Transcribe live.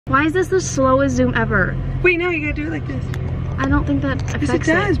Why is this the slowest zoom ever? Wait, no, you gotta do it like this. I don't think that affects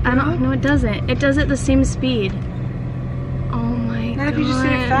it. Bro. I don't, no it doesn't. It does it the same speed. Oh my god. Not if you just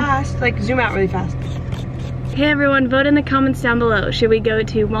did it fast, like zoom out really fast. Hey everyone, vote in the comments down below. Should we go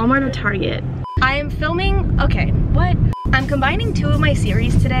to Walmart or Target? I am filming, okay, what? I'm combining 2 of my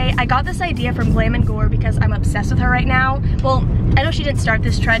series today. I got this idea from Glam and Gore because I'm obsessed with her right now. Well, I know she didn't start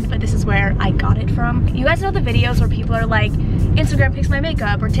this trend, but this is where I got it from. You guys know the videos where people are like, Instagram picks my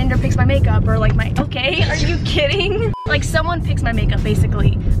makeup, or Tinder picks my makeup, or like my, okay, are you kidding? Like someone picks my makeup,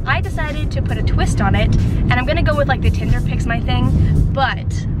 basically. I decided to put a twist on it, and I'm gonna go with like the Tinder picks my thing,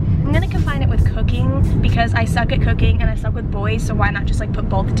 but I'm gonna combine it with cooking because I suck at cooking and I suck with boys, so why not just like put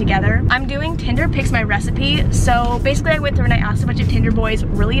both together? I'm doing Tinder picks my recipe. So basically I went through and I asked a bunch of Tinder boys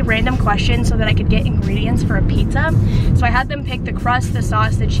really random questions so that I could get ingredients for a pizza. So I had them pick the crust, the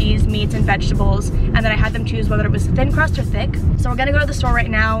sauce, the cheese, meats, and vegetables, and then I had them choose whether it was thin crust or thick. So we're gonna go to the store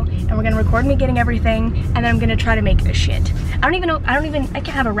right now and we're gonna record me getting everything, and then I'm gonna try to make this shit. I can't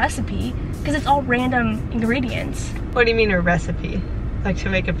have a recipe because it's all random ingredients. What do you mean a recipe? Like to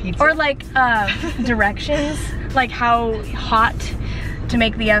make a pizza? Or like directions, like how hot to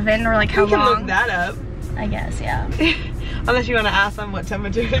make the oven, or like how long. You can look that up. I guess, yeah. Unless you want to ask them what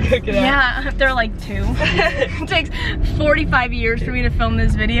temperature to cook it at. Yeah, they're like 2. It takes 45 years for me to film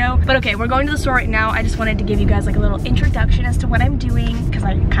this video. But okay, we're going to the store right now. I just wanted to give you guys like a little introduction as to what I'm doing, because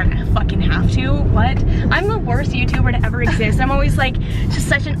I kind of fucking have to. What? I'm the worst YouTuber to ever exist. I'm always like, just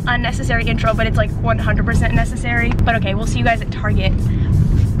such an unnecessary intro, but it's like 100% necessary. But okay, we'll see you guys at Target.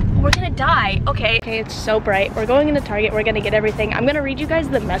 We're gonna die. Okay, it's so bright. We're going into Target, we're gonna get everything. I'm gonna read you guys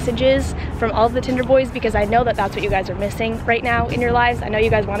the messages from all of the Tinder boys because I know that that's what you guys are missing right now in your lives. I know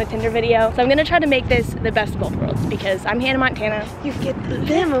you guys want a Tinder video. So I'm gonna try to make this the best of both worlds because I'm Hannah Montana. You get the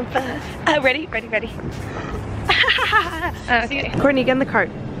lemon vibe. Ready? Okay. Courtney, get in the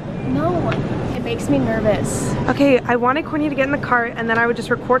cart. No, it makes me nervous. Okay, I wanted Courtney to get in the cart and then I would just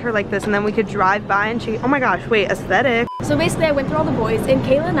record her like this and then we could drive by and she, oh my gosh, wait, aesthetic. So basically I went through all the boys, and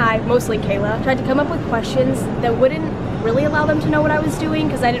Kayla and I, mostly Kayla, tried to come up with questions that wouldn't really allow them to know what I was doing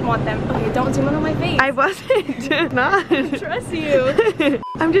because I didn't want them. Okay, don't zoom in on my face. I wasn't. Not. I trust you.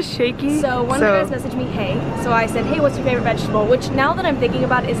 I'm just shaky. So one of the guys messaged me, hey. So I said, hey, what's your favorite vegetable? Which now that I'm thinking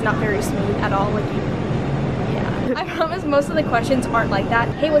about it is not very smooth at all. Like, I promise most of the questions aren't like that.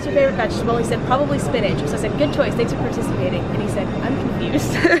 Hey, what's your favorite vegetable? He said, probably spinach. So I said, good choice, thanks for participating. And he said, I'm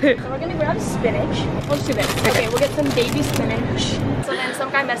confused. So we're gonna grab spinach. We'll just do this. Okay, we'll get some baby spinach. So then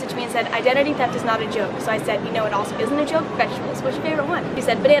some guy messaged me and said, identity theft is not a joke. So I said, you know, it also isn't a joke, vegetables. What's your favorite one? He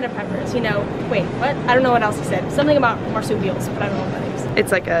said, banana peppers. You know, wait, what? I don't know what else he said. Something about marsupials, but I don't know what that is.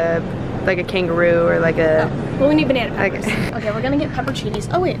 It's like a kangaroo or like a... Oh, well, we need banana peppers. Okay, we're gonna get pepperoncinis.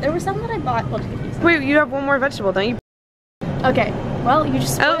 Oh wait, there were some that I bought. Well, wait, you have one more vegetable, don't you? Okay, well, you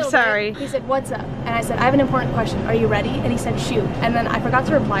just spoiled sorry. it. He said, what's up? And I said, I have an important question. Are you ready? And he said, shoot. And then I forgot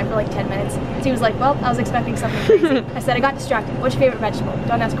to reply for like 10 minutes. So he was like, well, I was expecting something crazy. I said, I got distracted. What's your favorite vegetable?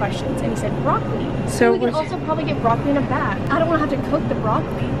 Don't ask questions. And he said, broccoli. So we can also probably get broccoli in a bag. I don't want to have to cook the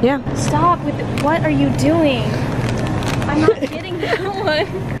broccoli. Yeah. Stop with it. What are you doing? I'm not getting that one.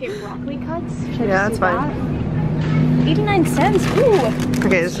 Okay, broccoli cuts. Should I just do that? 89 cents. Ooh.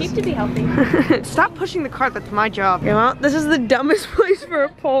 Okay, it's cheap to be healthy. Stop pushing the cart. That's my job. Okay, well, this is the dumbest place for a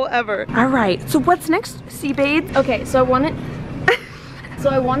poll ever. All right. So what's next, cjades? Okay, so I wanted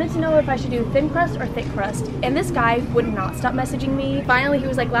to know if I should do thin crust or thick crust, and this guy would not stop messaging me. Finally, he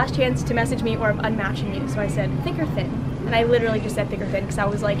was like, last chance to message me or I'm unmatching you. So I said, thick or thin? And I literally just said thick or thin because I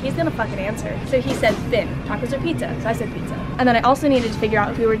was like, he's gonna fucking answer. So he said thin, tacos or pizza. So I said pizza. And then I also needed to figure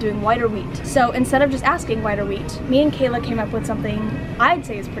out if we were doing white or wheat. So instead of just asking white or wheat, me and Kayla came up with something I'd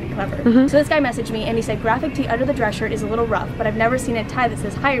say is pretty clever. So this guy messaged me and he said, graphic tee under the dress shirt is a little rough, but I've never seen a tie that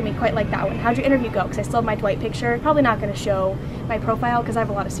says hire me quite like that one. How'd your interview go? Because I still have my Dwight picture. Probably not gonna show my profile because I have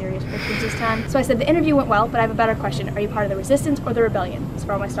a lot of serious pictures this time. So I said, the interview went well, but I have a better question. Are you part of the resistance or the rebellion? It's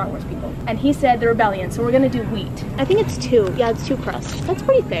for all my Star Wars people. And he said the rebellion, so we're gonna do wheat. I think it's 2. Yeah, it's 2 crust. That's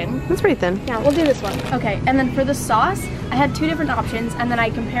pretty thin. That's pretty thin. Yeah, we'll do this one. Okay, and then for the sauce, I had 2 different options, and then I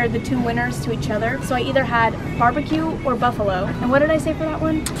compared the 2 winners to each other. So I either had barbecue or buffalo. And what did I say for that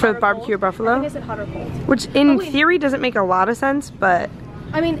one? For barbecue or buffalo? I think I said hot or cold. Which in theory doesn't make a lot of sense, but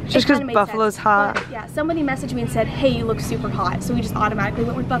I mean, just because buffalo's hot. But, yeah, somebody messaged me and said, hey, you look super hot. So we just automatically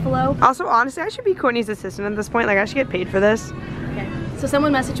went with buffalo. Also, honestly, I should be Courtney's assistant at this point. Like, I should get paid for this. Okay. So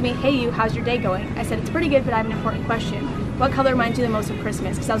someone messaged me, hey you, how's your day going? I said, it's pretty good, but I have an important question. What color reminds you the most of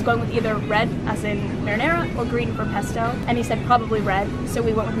Christmas? Because I was going with either red, as in marinara, or green for pesto. And he said probably red, so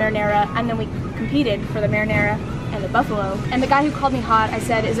we went with marinara, and then we competed for the marinara and the buffalo. And the guy who called me hot, I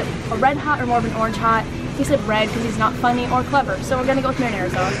said, is it a red hot or more of an orange hot? He said red because he's not funny or clever. So we're gonna go with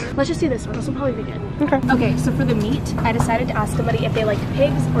marinara sauce. Let's just do this one. This will probably be good. Okay. Okay, so for the meat, I decided to ask somebody if they like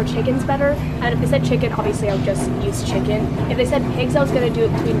pigs or chickens better. And if they said chicken, obviously I would just use chicken. If they said pigs, I was gonna do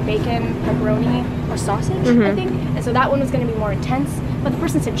it between bacon, pepperoni, or sausage, I think. And so that one was gonna be more intense. But the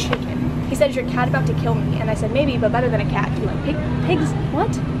person said chicken. He said, is your cat about to kill me? And I said, maybe, but better than a cat. Do you like pigs? What?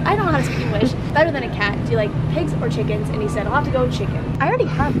 I don't know how to speak English. Better than a cat. Do you like pigs or chickens? And he said, I'll have to go with chicken. I already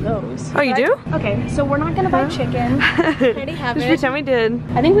have those. Oh, you do? Okay, so we're not gonna buy chicken. I already have Just it. pretend we did.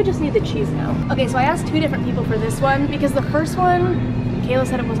 I think we just need the cheese now. Okay, so I asked 2 different people for this one because the first one, Kayla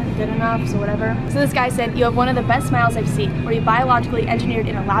said it wasn't good enough, so whatever. So this guy said, you have one of the best smiles I've seen. Were you biologically engineered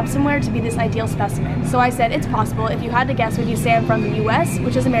in a lab somewhere to be this ideal specimen? So I said, it's possible. If you had to guess, would you say I'm from the US,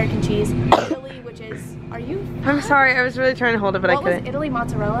 which is American cheese, Italy, which is, are you? I'm sorry, I was really trying to hold it, but I couldn't. What was Italy?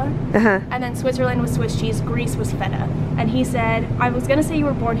 Mozzarella? Uh-huh. And then Switzerland was Swiss cheese, Greece was feta. And he said, I was gonna say you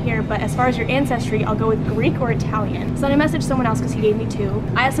were born here, but as far as your ancestry, I'll go with Greek or Italian. So then I messaged someone else because he gave me 2.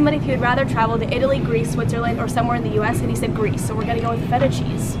 I asked somebody if he would rather travel to Italy, Greece, Switzerland, or somewhere in the US, and he said Greece. So we're gonna go with feta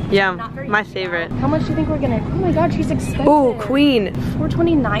cheese. Yeah, Not very my cheap favorite. now. How much do you think we're gonna, oh my god, she's expensive. Oh, queen.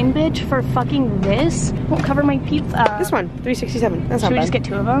 $4.29, bitch, for fucking this? Won't cover my pizza. This one, $3.67. That's Should not we bad. just get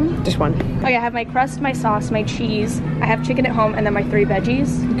 2 of them? Just one. Okay, I have my crust, my sauce, my cheese. I have chicken at home, and then my 3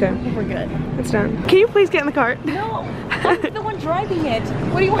 veggies. Okay, I think we're good. it's done. Can you please get in the cart? No, I'm the one driving it.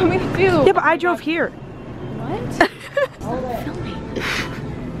 What do you want me to do? Yeah, but I drove here. What? Filming.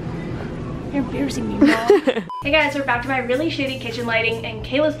 You're embarrassing me, Mom. Hey guys, we're back to my really shitty kitchen lighting, and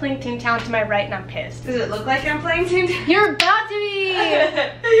Kayla's playing Toontown to my right, and I'm pissed. Does it look like I'm playing Tinder? You're about to be!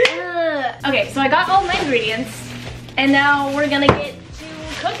 Okay, so I got all my ingredients, and now we're gonna get to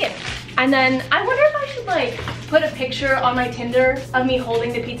cooking. And then I wonder if I should like put a picture on my Tinder of me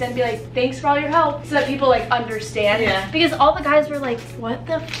holding the pizza and be like, thanks for all your help, so that people like understand. Yeah. Because all the guys were like, what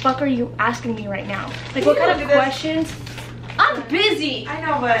the fuck are you asking me right now? Like, what kind of questions? I'm busy. I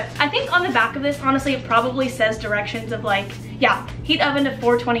know, but I think on the back of this, honestly, it probably says directions of like, yeah, heat oven to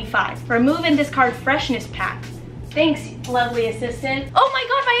 425. Remove and discard freshness pack. Thanks, lovely assistant. Oh my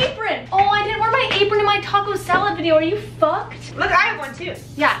god, my apron. Oh, I didn't wear my apron in my taco salad video. Are you fucked? look, I have one too.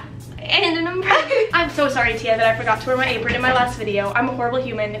 Yeah. And I'm so sorry, Tia, that I forgot to wear my apron in my last video. I'm a horrible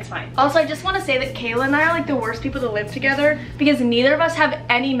human, it's fine. Also, I just want to say that Kayla and I are like the worst people to live together because neither of us have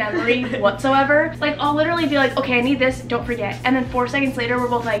any memory whatsoever. Like, I'll literally be like, okay, I need this, don't forget. And then 4 seconds later, we're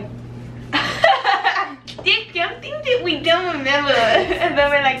both like, there's something that we don't remember. And then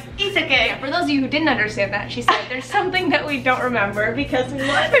we're like, it's okay. Yeah, for those of you who didn't understand that, she said, there's something that we don't remember because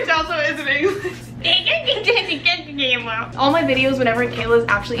what? Which also isn't English. All my videos, whenever Kayla's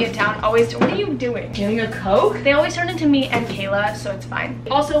actually in town, always, what are you doing? Getting a Coke? They always turn into me and Kayla, so it's fine.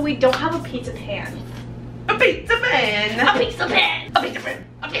 Also, we don't have a pizza pan. A pizza pan. A pizza pan. A pizza pan.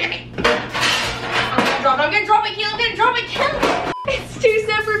 A pizza pan. I'm gonna drop it, Kayla. I'm gonna drop it, Kayla. It's 2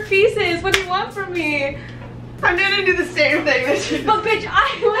 separate pieces. What do you want from me? I'm gonna do the same thing that you But bitch,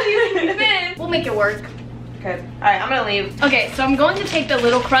 I won't even fit. We'll make it work. Okay. Alright, I'm gonna leave. Okay, so I'm going to take the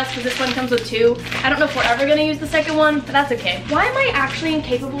little crust because this one comes with 2. I don't know if we're ever gonna use the second one, but that's okay. Why am I actually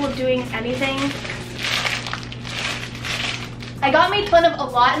incapable of doing anything? I got made fun of a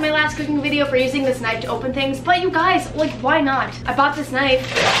lot in my last cooking video for using this knife to open things, but you guys, like, why not? I bought this knife,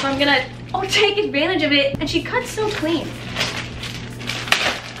 so I'm gonna, take advantage of it, and she cuts so clean.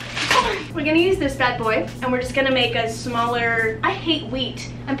 We're gonna use this bad boy, and we're just gonna make a smaller, I hate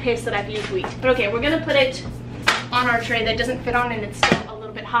wheat. I'm pissed that I've used wheat. But okay, we're gonna put it on our tray that doesn't fit on and it's still a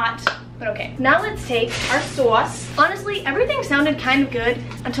little bit hot. But okay, now let's take our sauce. Honestly, everything sounded kind of good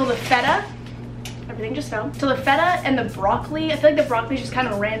until the feta. Everything just fell. Until the feta and the broccoli. I feel like the broccoli is just kind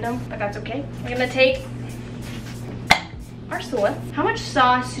of random, but that's okay. We're gonna take our sauce. How much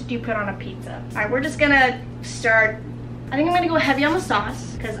sauce do you put on a pizza? All right, we're just gonna start. I think I'm gonna go heavy on the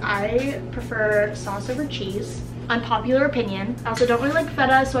sauce because I prefer sauce over cheese. Unpopular opinion. I also don't really like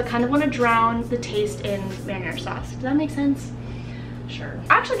feta, so I kind of want to drown the taste in marinara sauce. Does that make sense? Sure.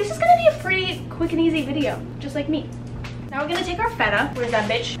 Actually, this is gonna be a pretty quick and easy video, just like me. Now we're gonna take our feta. Where's that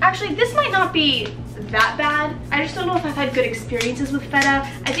bitch? Actually, this might not be that bad. I just don't know if I've had good experiences with feta.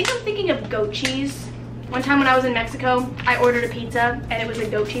 I think I'm thinking of goat cheese. One time when I was in Mexico, I ordered a pizza and it was a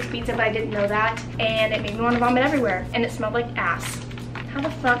goat cheese pizza, but I didn't know that. And it made me want to vomit everywhere and it smelled like ass. How the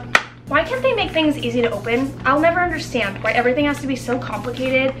fuck? Why can't they make things easy to open? I'll never understand why everything has to be so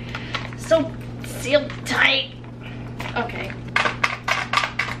complicated, so sealed tight. Okay.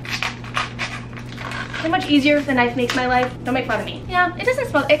 How much easier the knife makes my life. Don't make fun of me. Yeah, it doesn't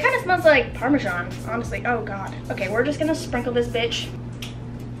smell, it kind of smells like Parmesan, honestly. Oh God. Okay, we're just gonna sprinkle this bitch.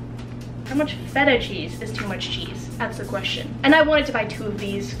 How much feta cheese is too much cheese? That's the question. And I wanted to buy 2 of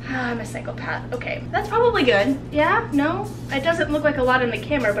these. I'm a psychopath. Okay, that's probably good. Yeah, no? It doesn't look like a lot in the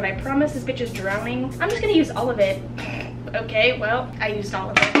camera, but I promise this bitch is drowning. I'm just gonna use all of it. Okay, well, I used all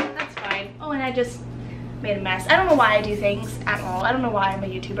of it. That's fine. Oh, and I just made a mess. I don't know why I do things at all. I don't know why I'm a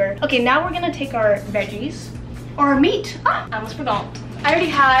YouTuber. Okay, now we're gonna take our veggies, or our meat. Ah, I almost forgot. I already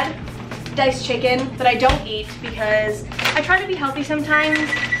had diced chicken that I don't eat because I try to be healthy sometimes.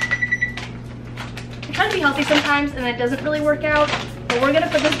 And it doesn't really work out. But we're gonna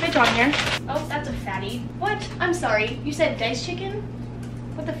put this bitch on here. Oh, that's a fatty. What? I'm sorry. You said diced chicken?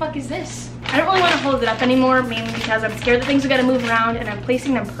 What the fuck is this? I don't really want to hold it up anymore, mainly because I'm scared that things are gonna move around and I'm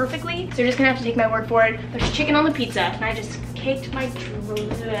placing them perfectly. So you're just gonna have to take my word for it. There's chicken on the pizza and I just caked my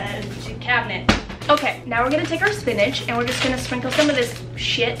cabinet. Okay, now we're gonna take our spinach and we're just gonna sprinkle some of this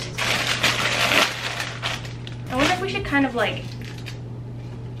shit. I wonder if we should kind of like,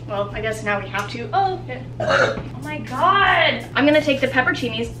 well, I guess now we have to. Oh, yeah. Oh my god. I'm gonna take the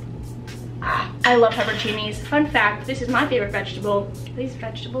pepperoncinis. Ah, I love pepperoncinis. Fun fact, this is my favorite vegetable. These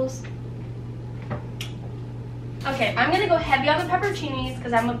vegetables. Okay, I'm gonna go heavy on the pepperoncinis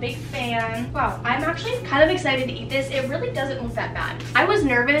because I'm a big fan. Wow, I'm actually kind of excited to eat this. It really doesn't look that bad. I was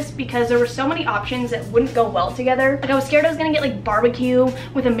nervous because there were so many options that wouldn't go well together. Like I was scared I was gonna get like barbecue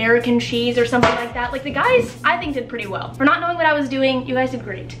with American cheese or something like that. Like the guys, I think did pretty well. For not knowing what I was doing, you guys did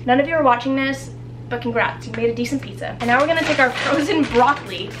great. None of you are watching this, but congrats, you made a decent pizza. And now we're gonna take our frozen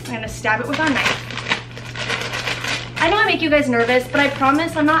broccoli. I'm gonna stab it with our knife. I know I make you guys nervous, but I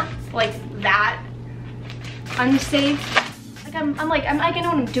promise I'm not like that unsafe. Like I know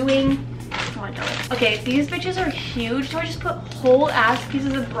what I'm doing. No, I don't. Okay, these bitches are huge. Do I just put whole ass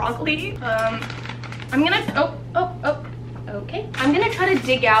pieces of broccoli? I'm gonna, okay. I'm gonna try to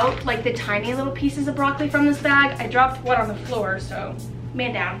dig out like the tiny little pieces of broccoli from this bag. I dropped one on the floor, so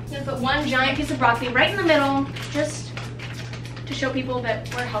man down. I'm gonna put one giant piece of broccoli right in the middle, just to show people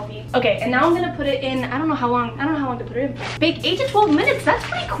that we're healthy. Okay, and now I'm gonna put it in, I don't know how long to put it in. Bake 8 to 12 minutes, that's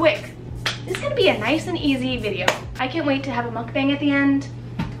pretty quick. This is gonna be a nice and easy video. I can't wait to have a mukbang at the end.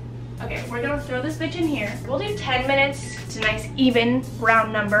 Okay, we're gonna throw this bitch in here. We'll do 10 minutes. It's a nice even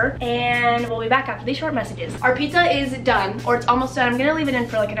round number. And we'll be back after these short messages. Our pizza is done, or it's almost done. I'm gonna leave it in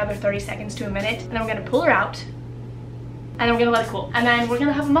for like another 30 seconds to a minute. And then we're gonna pull her out. And then we're gonna let it cool. And then we're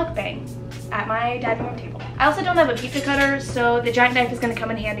gonna have a mukbang at my dining room table. I also don't have a pizza cutter, so the giant knife is gonna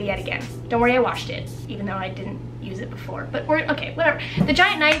come in handy yet again. Don't worry, I washed it, even though I didn't use it before. But we're, okay, whatever. The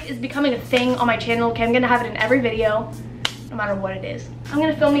giant knife is becoming a thing on my channel. Okay, I'm gonna have it in every video, no matter what it is. I'm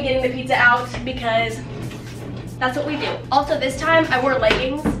gonna film me getting the pizza out because that's what we do. Also, this time I wore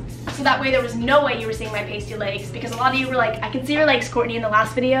leggings, so that way there was no way you were seeing my pasty legs, because a lot of you were like, I can see your legs, Courtney, in the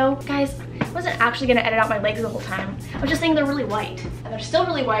last video. Guys, I wasn't actually gonna edit out my legs the whole time. I was just saying they're really white, and they're still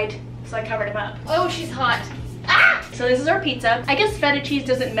really white, so I covered them up. Oh, she's hot. Ah! So this is our pizza. I guess feta cheese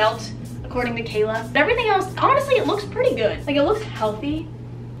doesn't melt, according to Kayla. But everything else, honestly, it looks pretty good. Like, it looks healthy,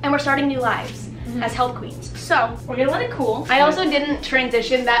 and we're starting new lives as health queens. So we're gonna let it cool. I also didn't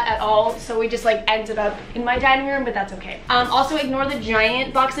transition that at all, so we just like ended up in my dining room, but that's okay. Also ignore the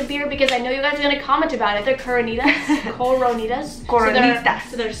giant box of beer because I know you guys are gonna comment about it. They're Coronitas.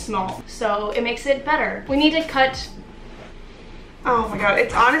 So they're small, so it makes it better. We need to cut. Oh my god,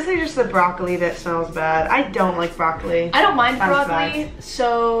 it's honestly just the broccoli that smells bad. I don't like broccoli. I don't mind broccoli,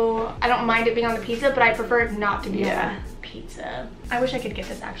 so I don't mind it being on the pizza, but I prefer it not to be on pizza. I wish I could get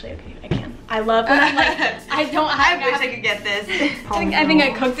this actually. I can. I love when I'm like, I wish I could get this. I think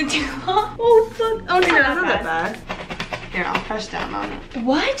I cooked it too long. Oh fuck. Oh no, it's not that bad. Here, I'll press down on it.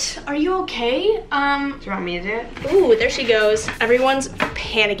 What? Are you okay? Do you want me to do it? Ooh, there she goes. Everyone's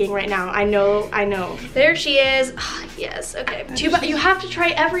panicking right now. I know. There she is. Oh, yes, okay. You have to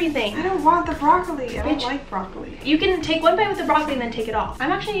try everything. I don't want the broccoli. I don't like broccoli. You can take one bite with the broccoli and then take it off. I'm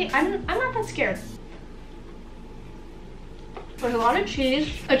not that scared. There's a lot of cheese.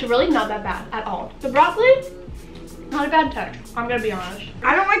 It's really not that bad at all. The broccoli, not a bad touch. I'm gonna be honest.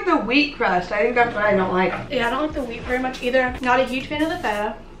 I don't like the wheat crust. I think that's what I don't like. Yeah, I don't like the wheat very much either. Not a huge fan of the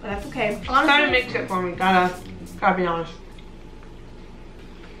feta, but that's okay. Honestly, try to mix it for me. Gotta be honest.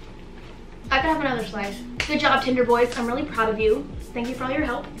 I could have another slice. Good job, Tinder boys. I'm really proud of you. Thank you for all your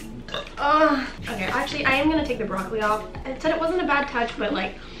help. Okay, actually, I am gonna take the broccoli off. I said it wasn't a bad touch, but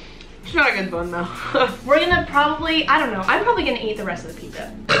like, it's not a good one though. We're gonna probably, I don't know, I'm probably gonna eat the rest of the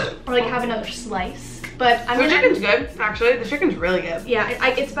pizza. Or like have another slice. But the chicken's good, actually. The chicken's really good. Yeah,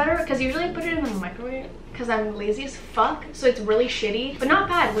 it's better because usually I put it in the microwave. because I'm lazy as fuck, so it's really shitty, but not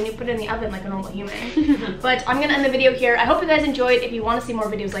bad when you put it in the oven like a normal human. But I'm gonna end the video here. I hope you guys enjoyed. If you want to see more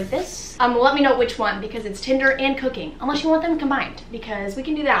videos like this, let me know which one, because it's Tinder and cooking, unless you want them combined, because we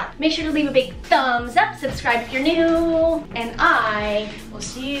can do that. Make sure to leave a big thumbs up, subscribe if you're new, and I will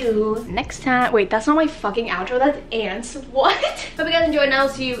see you next time. Wait, that's not my fucking outro, that's ants. What? Hope you guys enjoyed, and I'll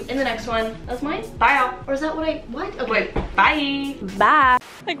see you in the next one. That's mine? Bye, y'all. Or is that what? Okay, bye. Bye.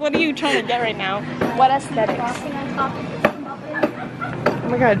 Like, what are you trying to get right now? What aesthetics? Oh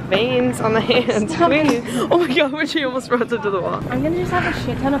my god, veins on the hands. Please. Oh my god, when she almost runs into the wall. I'm gonna just have a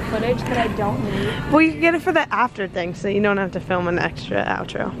shit ton of footage that I don't need. Well, you can get it for the after thing, so you don't have to film an extra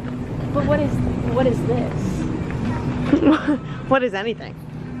outro. But what is this? What is anything?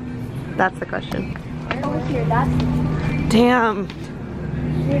 That's the question. Over here, that's damn.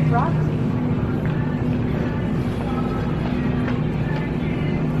 weird broccoli.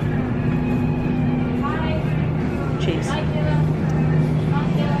 Cheese.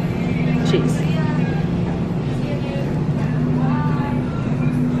 Cheese.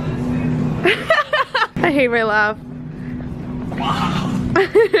 I hate my laugh.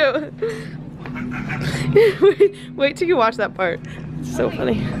 wait till you watch that part. It's so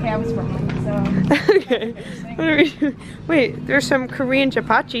funny. Okay, I was wrong, so. Okay. Wait, there's some Korean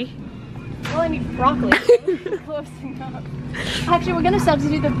chapachi. Well, I need broccoli. Close enough. Actually, we're gonna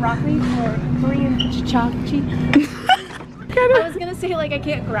substitute the broccoli for Korean chapachi. I was gonna say, like, I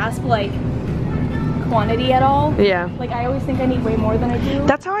can't grasp, like, quantity at all. Yeah. Like, I always think I need way more than I do.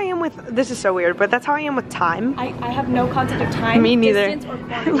 That's how I am with, this is so weird, but that's how I am with time. I have no concept of time. Me neither. Distance, or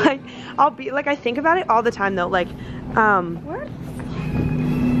quantity. Like, I'll be, like, I think about it all the time, though. Like, Where?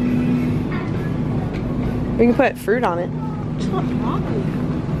 we can put fruit on it. It's not broccoli.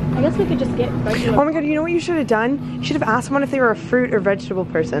 I guess we could just get regular. Oh my god, you know what you should have done? You should have asked someone if they were a fruit or vegetable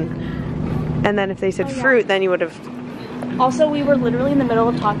person. And then if they said fruit, then you would have... Also, we were literally in the middle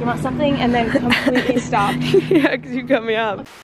of talking about something and then completely stopped. Yeah, because you cut me off.